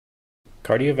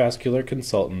Cardiovascular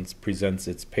Consultants presents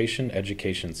its Patient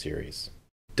Education Series.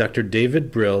 Dr.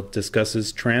 David Brill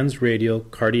discusses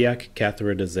transradial cardiac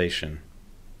catheterization.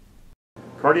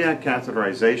 Cardiac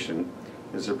catheterization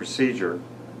is a procedure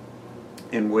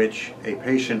in which a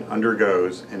patient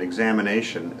undergoes an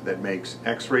examination that makes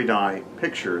X-ray dye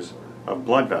pictures of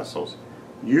blood vessels,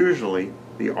 usually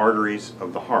the arteries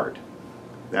of the heart.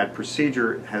 That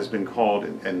procedure has been called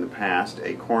in the past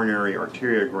a coronary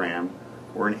arteriogram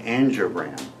or an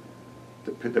angiogram.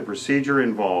 The procedure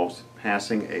involves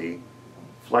passing a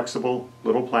flexible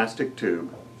little plastic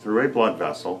tube through a blood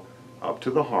vessel up to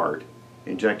the heart,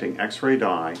 injecting X-ray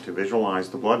dye to visualize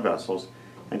the blood vessels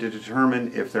and to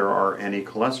determine if there are any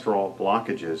cholesterol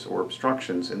blockages or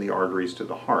obstructions in the arteries to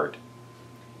the heart.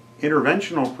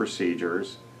 Interventional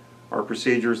procedures are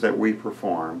procedures that we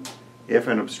perform if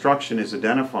an obstruction is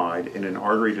identified in an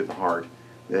artery to the heart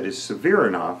that is severe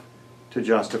enough to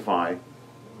justify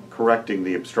correcting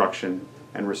the obstruction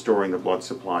and restoring the blood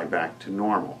supply back to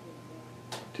normal.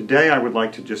 Today I would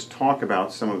like to just talk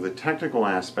about some of the technical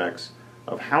aspects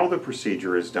of how the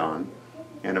procedure is done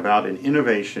and about an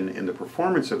innovation in the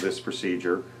performance of this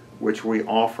procedure which we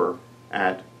offer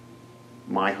at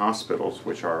my hospitals,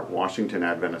 which are Washington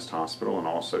Adventist Hospital and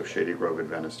also Shady Grove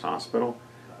Adventist Hospital,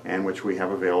 and which we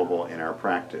have available in our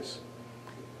practice.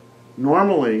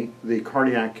 Normally, the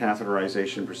cardiac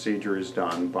catheterization procedure is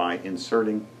done by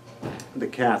inserting the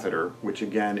catheter, which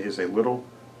again is a little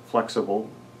flexible,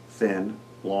 thin,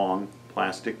 long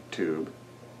plastic tube,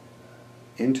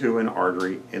 into an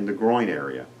artery in the groin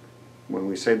area. When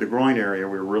we say the groin area,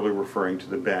 we're really referring to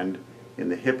the bend in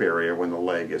the hip area when the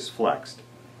leg is flexed.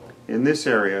 In this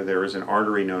area, there is an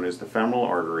artery known as the femoral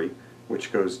artery,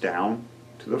 which goes down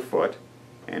to the foot,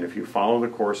 and if you follow the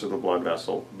course of the blood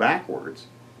vessel backwards,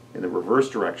 in the reverse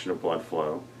direction of blood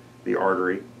flow, the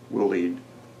artery will lead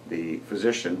the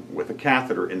physician with a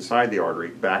catheter inside the artery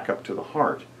back up to the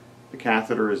heart. The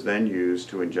catheter is then used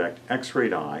to inject X-ray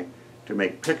dye to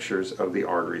make pictures of the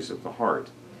arteries of the heart.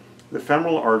 The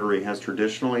femoral artery has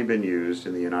traditionally been used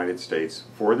in the United States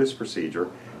for this procedure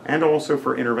and also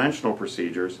for interventional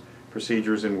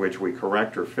procedures in which we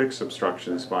correct or fix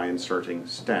obstructions by inserting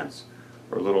stents,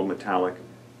 or little metallic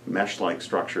mesh-like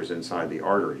structures inside the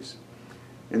arteries.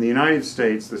 In the United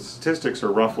States, the statistics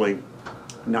are roughly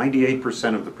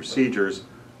 98% of the procedures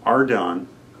are done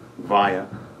via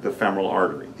the femoral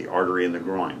artery, the artery in the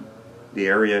groin. The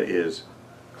area is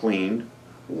cleaned,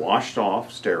 washed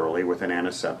off sterilely with an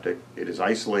antiseptic. It is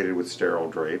isolated with sterile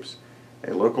drapes.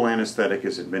 A local anesthetic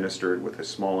is administered with a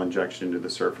small injection into the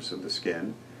surface of the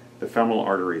skin. The femoral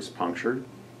artery is punctured.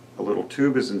 A little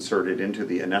tube is inserted into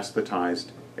the anesthetized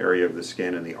area of the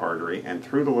skin and the artery, and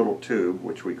through the little tube,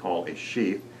 which we call a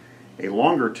sheath, a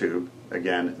longer tube,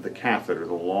 again the catheter,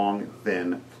 the long,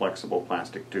 thin, flexible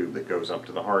plastic tube that goes up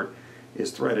to the heart,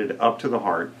 is threaded up to the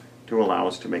heart to allow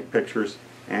us to make pictures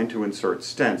and to insert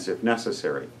stents if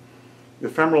necessary. The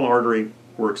femoral artery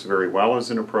works very well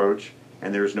as an approach,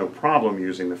 and there is no problem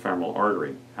using the femoral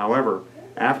artery. However,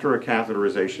 after a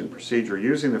catheterization procedure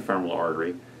using the femoral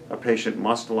artery, a patient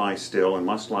must lie still and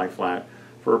must lie flat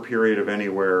for a period of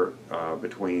anywhere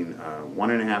between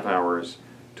 1.5 hours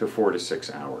to 4 to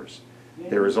 6 hours.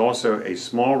 There is also a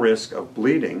small risk of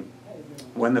bleeding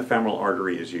when the femoral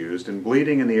artery is used, and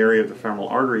bleeding in the area of the femoral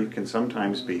artery can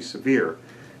sometimes be severe.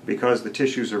 Because the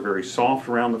tissues are very soft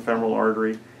around the femoral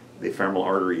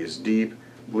artery is deep,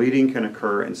 bleeding can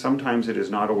occur, and sometimes it is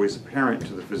not always apparent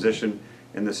to the physician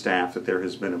and the staff that there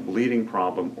has been a bleeding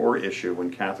problem or issue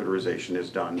when catheterization is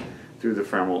done through the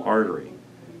femoral artery.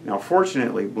 Now,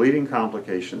 fortunately, bleeding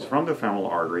complications from the femoral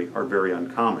artery are very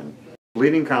uncommon.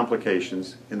 Bleeding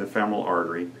complications in the femoral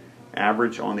artery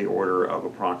average on the order of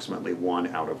approximately 1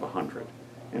 out of 100.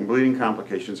 And bleeding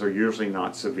complications are usually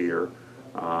not severe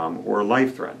or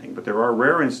life-threatening, but there are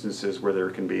rare instances where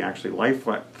there can be actually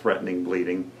life-threatening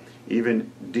bleeding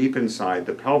even deep inside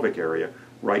the pelvic area,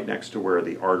 right next to where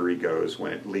the artery goes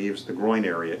when it leaves the groin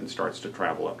area and starts to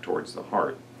travel up towards the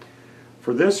heart.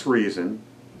 For this reason,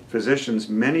 physicians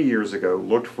many years ago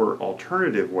looked for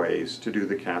alternative ways to do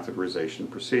the catheterization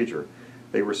procedure.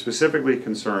 They were specifically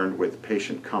concerned with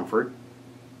patient comfort,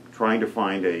 trying to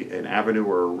find an avenue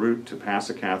or a route to pass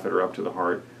a catheter up to the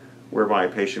heart whereby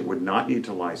a patient would not need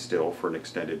to lie still for an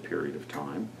extended period of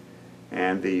time.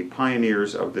 And the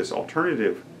pioneers of this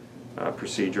alternative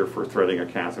procedure for threading a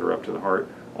catheter up to the heart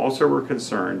also were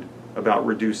concerned about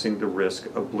reducing the risk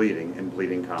of bleeding and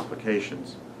bleeding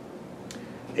complications.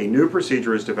 A new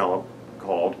procedure is developed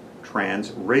called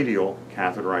Transradial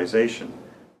Catheterization.